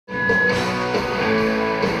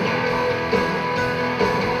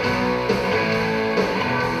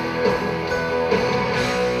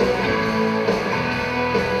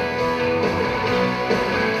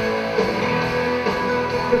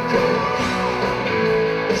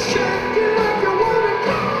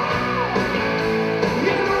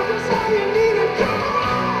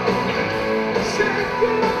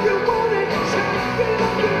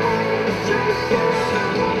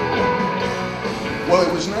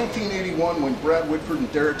1981, when Brad Whitford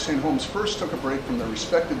and Derek St. Holmes first took a break from their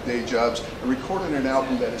respective day jobs and recorded an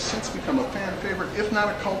album that has since become a fan favorite, if not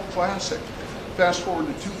a cult classic. Fast forward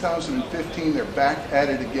to 2015, they're back at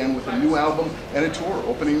it again with a new album and a tour,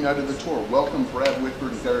 opening night of the tour. Welcome, Brad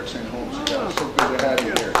Whitford and Derek St. Holmes. It's so good to have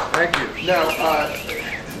you here. Thank you. Now,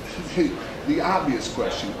 the obvious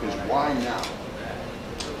question is why now?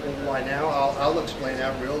 Why now? I'll explain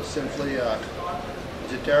that real simply.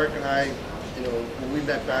 Derek and I, you know, when we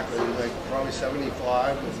met back in like probably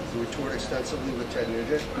 '75, we toured extensively with Ted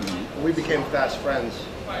Nugent. And we became fast friends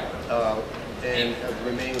and have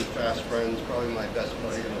remained fast friends, probably my best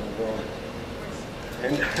buddy in the world.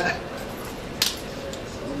 And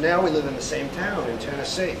now we live in the same town in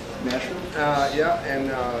Tennessee. Nashville? Yeah,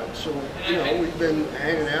 and so, you know, we've been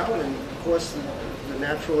hanging out, and of course the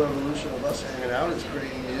natural evolution of us hanging out is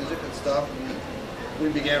creating music and stuff. And we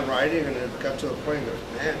began writing, and it got to a point where,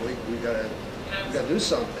 man, we gotta do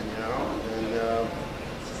something, you know. And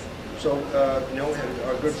so, you know, and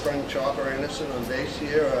our good friend Chalker Anderson on bass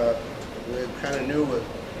here, we kind of knew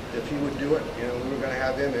if he would do it, you know, we were going to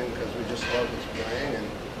have him in because we just loved his playing,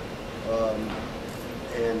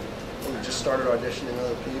 and we just started auditioning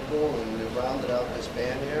other people, and we rounded out this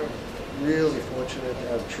band here. Really fortunate to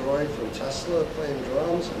have Troy from Tesla playing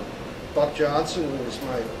drums, and Buck Johnson, who was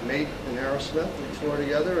my mate in Aerosmith. We toured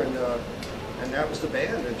together, and that was the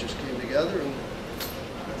band that just came together, and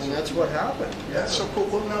that's what happened. Yeah. That's so cool.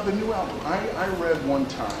 Well, now the new album, I read one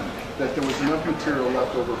time that there was enough material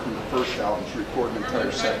left over from the first album to record an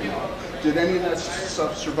entire second album. Did any of that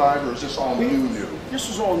stuff survive, or is this all new? This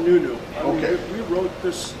is all new. Okay. We wrote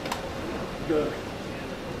this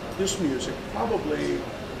music probably,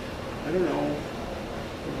 I don't know,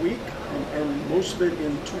 a week, and most of it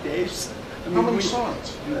in 2 days. I mean, how many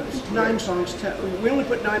songs? 9 songs, 10. We only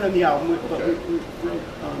put 9 on the album, but we wrote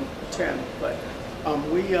 10. But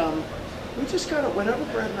we just got it. Whenever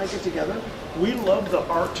Brad and I get together, we love the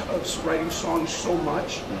art of writing songs so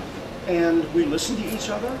much, and we listen to each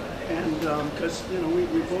other. And because you know, we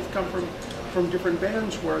both come from different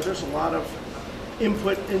bands where there's a lot of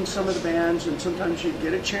input in some of the bands, and sometimes you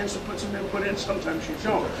get a chance to put some input in, sometimes you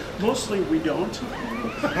don't. Mostly we don't.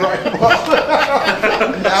 Right. Well,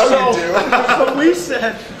 now you do. So we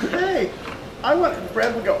said, hey,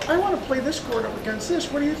 Brad would go, I want to play this chord up against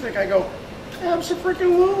this. What do you think? I go,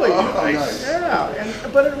 absolutely. Oh, nice. Yeah,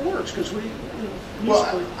 but it works because we. Well,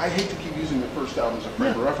 I hate to keep using the first album as a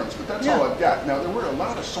frame of reference, but that's all I've got. Now, there were a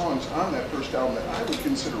lot of songs on that first album that I would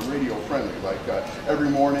consider radio-friendly, like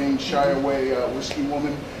Every Morning, Shy Away, Whiskey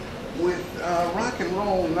Woman. With rock and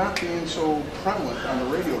roll not being so prevalent on the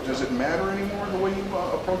radio, does it matter anymore the way you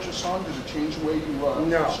approach a song? Does it change the way you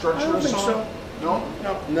structure a song? So.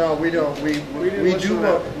 No, we don't. We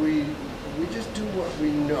just do what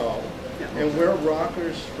we know. And we're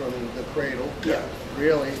rockers from the cradle,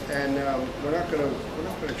 really. And we're not gonna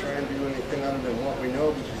try and do anything other than what we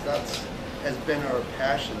know, because that's has been our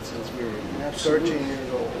passion since we were 13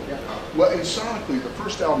 years old. Well, and sonically, the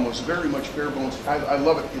first album was very much bare bones. I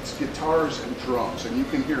love it. It's guitars and drums, and you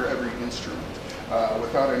can hear every instrument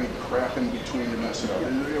without any crap in between to mess it up.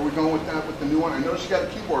 Are we going with that with the new one? I noticed you got a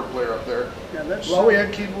keyboard player up there. Yeah, that's well, we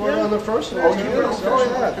had keyboard on the first one. Oh, you did?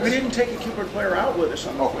 Okay. We didn't take a keyboard player out with us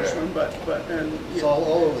on the first one, but it's all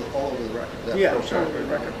over the record. Yeah, it's all over the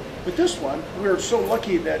record. But this one, we were so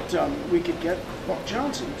lucky that we could get Buck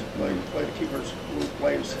Johnson to play the keyboards, who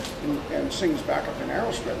plays and sings backup in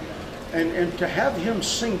Aerosmith, and to have him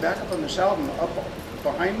sing backup on this album up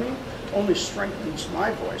behind me only strengthens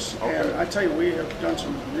my voice. Okay. And I tell you, we have done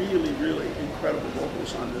some really, really incredible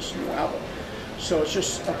vocals on this new album. So it's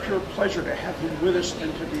just a pure pleasure to have him with us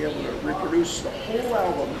and to be able to reproduce the whole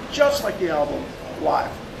album just like the album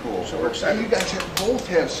live. Cool. So we're excited. And you guys both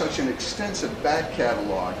have such an extensive back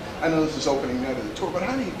catalog. I know this is opening night of the tour, but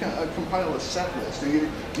how do you compile a set list? You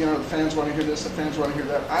know, the fans want to hear this, the fans want to hear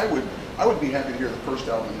that. I would be happy to hear the first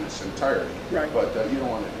album in its entirety. Right. But you don't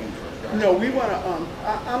want to intro. No, we want to.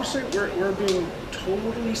 Honestly, we're being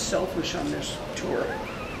totally selfish on this tour,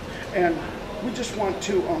 and we just want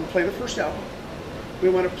to play the first album. We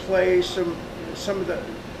want to play some of the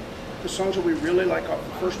songs that we really like off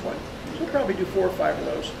the first one. We'll probably do 4 or 5 of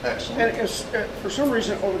those. Excellent. And for some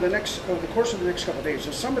reason, over the course of the next couple of days,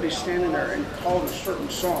 if somebody's standing there and calling a certain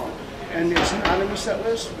song, and it's not in the set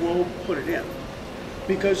list, we'll put it in,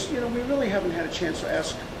 because you know we really haven't had a chance to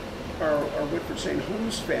ask our Whitford St.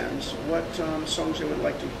 Holmes fans what songs they would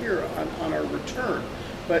like to hear on our return.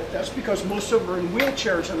 But that's because most of them are in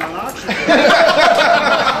wheelchairs and on oxygen.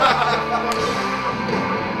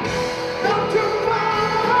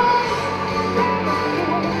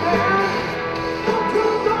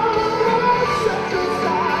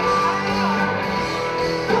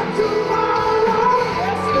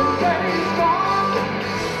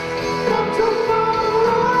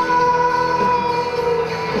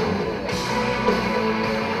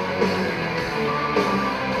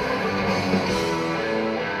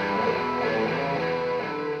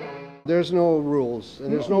 there's no rules,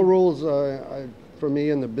 and there's no rules for me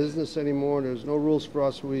in the business anymore. There's no rules for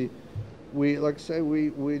us. We like I say,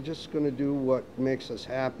 we're just going to do what makes us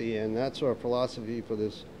happy, and that's our philosophy for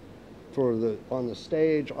this, on the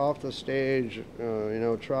stage, off the stage, you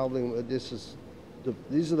know, traveling.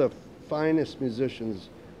 These are the finest musicians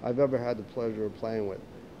I've ever had the pleasure of playing with,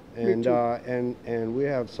 and and we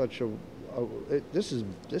have such a this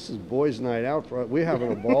is boys' night out for us. We're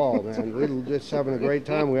having a ball, man. We're just having a great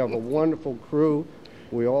time. We have a wonderful crew.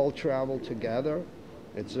 We all travel together.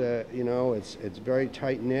 It's you know, it's very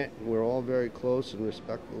tight knit. We're all very close and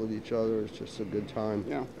respectful of each other. It's just a good time.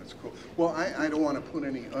 Yeah, that's cool. Well, I don't want to put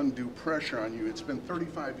any undue pressure on you. It's been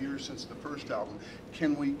 35 years since the first album.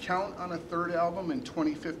 Can we count on a third album in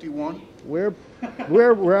 2051?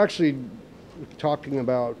 We're actually talking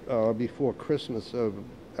about before Christmas of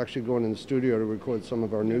actually going in the studio to record some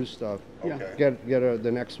of our new stuff. Okay. Get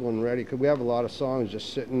the next one ready, because we have a lot of songs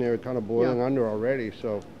just sitting there kind of boiling under already.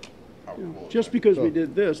 So Cool. Just because we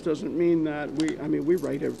did this doesn't mean that we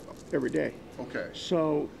write every day. Okay.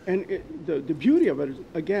 So, and the beauty of it is,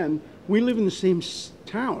 again, we live in the same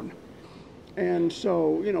town. And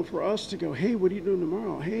so, you know, for us to go, hey, what are you doing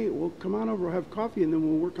tomorrow? Hey, well, come on over, we'll have coffee, and then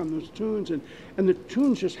we'll work on those tunes. And the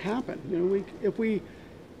tunes just happen. You know,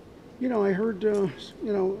 you know, I heard, you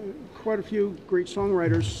know, quite a few great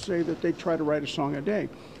songwriters say that they try to write a song a day.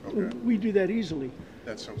 Okay. We do that easily.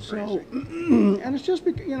 That's so crazy. So, and it's just,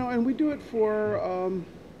 you know, and we do it for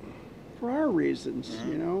our reasons.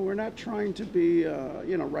 Mm-hmm. You know, we're not trying to be,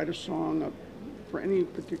 you know, write a song for any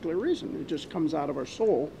particular reason. It just comes out of our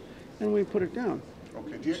soul, and we put it down.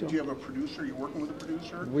 Okay. Do you have a producer? Are you working with a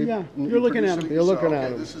producer? Yeah, you're looking at him. You're looking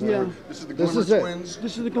at him. This is the This Glimmer is it. Twins.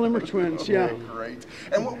 This is the Glimmer Twins. Okay, Yeah. Great.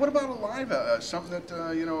 And what about a live? Something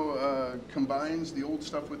that you know combines the old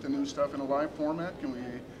stuff with the new stuff in a live format? Can we?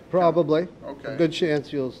 probably. Okay. A good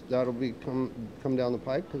chance that'll be come down the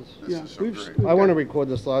pipe, because This is so great. I want to record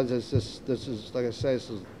this live. This is like I say,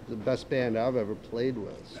 this is the best band I've ever played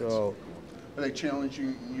with. So. Are they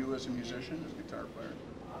challenging you as a musician, as a guitar player?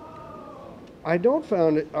 I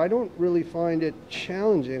don't really find it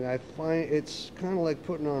challenging. I find it's kind of like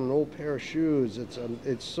putting on an old pair of shoes.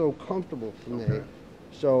 It's so comfortable for me. Okay.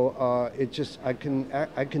 So it just I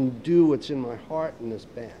can do what's in my heart in this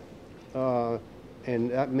band,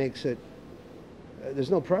 and that makes it.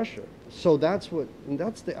 There's no pressure. So that's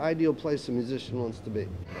the ideal place a musician wants to be.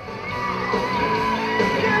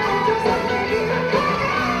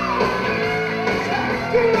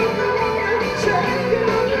 Change.